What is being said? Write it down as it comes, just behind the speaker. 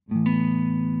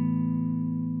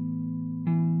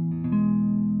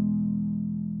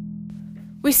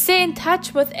We stay in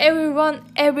touch with everyone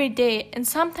every day, and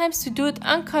sometimes we do it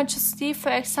unconsciously, for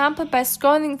example by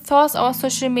scrolling through our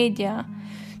social media.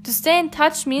 To stay in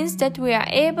touch means that we are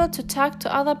able to talk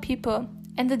to other people,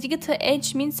 and the digital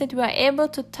age means that we are able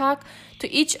to talk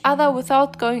to each other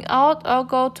without going out or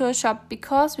go to a shop,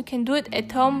 because we can do it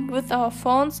at home with our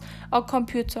phones or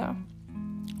computer.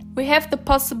 We have the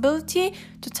possibility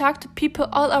to talk to people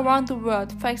all around the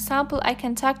world. For example, I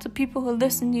can talk to people who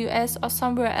live in the US or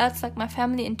somewhere else, like my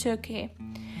family in Turkey.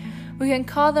 We can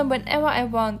call them whenever I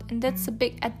want, and that's a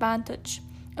big advantage.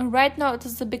 And right now it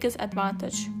is the biggest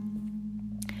advantage.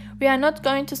 We are not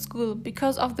going to school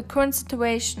because of the current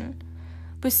situation.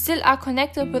 We still are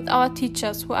connected with our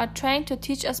teachers who are trying to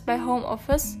teach us by home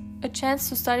office, a chance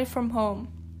to study from home.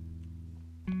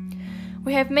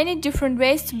 We have many different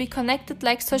ways to be connected,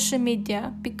 like social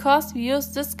media, because we use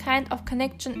this kind of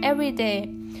connection every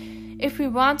day. If we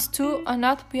want to or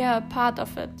not, we are a part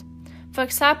of it. For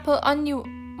example, only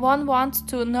one wants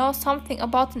to know something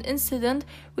about an incident,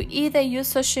 we either use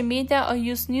social media or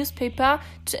use newspaper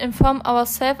to inform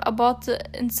ourselves about the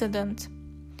incident.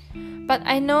 But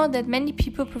I know that many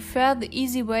people prefer the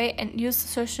easy way and use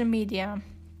social media.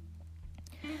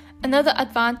 Another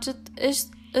advantage is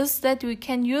that we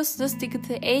can use this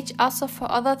digital age also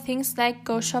for other things, like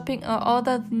go shopping or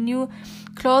order new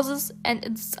clothes, and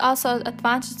it's also an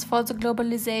advantage for the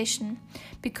globalization,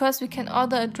 because we can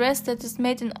order a dress that is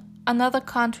made in another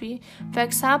country. For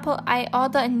example, I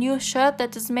order a new shirt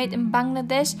that is made in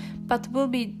Bangladesh but will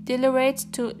be delivered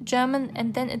to Germany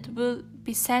and then it will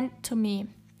be sent to me.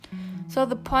 So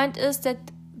the point is that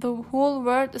the whole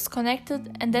world is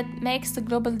connected, and that makes the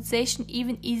globalization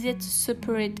even easier to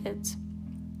separate it.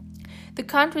 The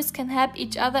countries can help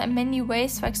each other in many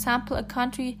ways. For example, a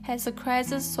country has a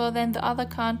crisis, so then the other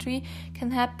country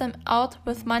can help them out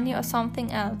with money or something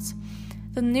else.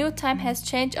 The new time has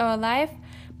changed our life,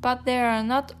 but there are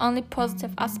not only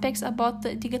positive aspects about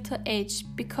the digital age,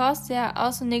 because there are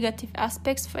also negative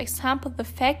aspects. For example, the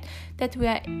fact that we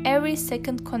are every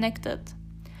second connected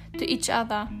to each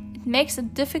other. It makes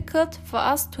it difficult for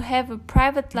us to have a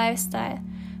private lifestyle.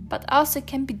 But also it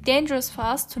can be dangerous for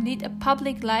us to lead a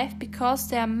public life, because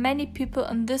there are many people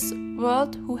in this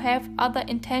world who have other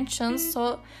intentions.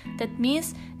 So that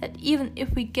means that even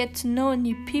if we get to know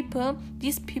new people,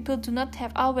 these people do not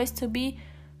have always to be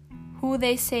who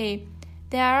they say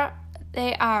they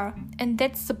are. And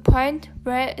that's the point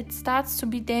where it starts to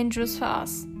be dangerous for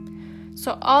us.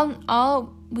 So all in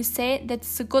all, we say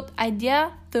that's a good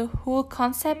idea, the whole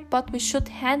concept, but we should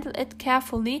handle it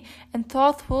carefully and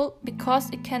thoughtful, because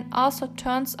it can also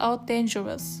turn out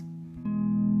dangerous.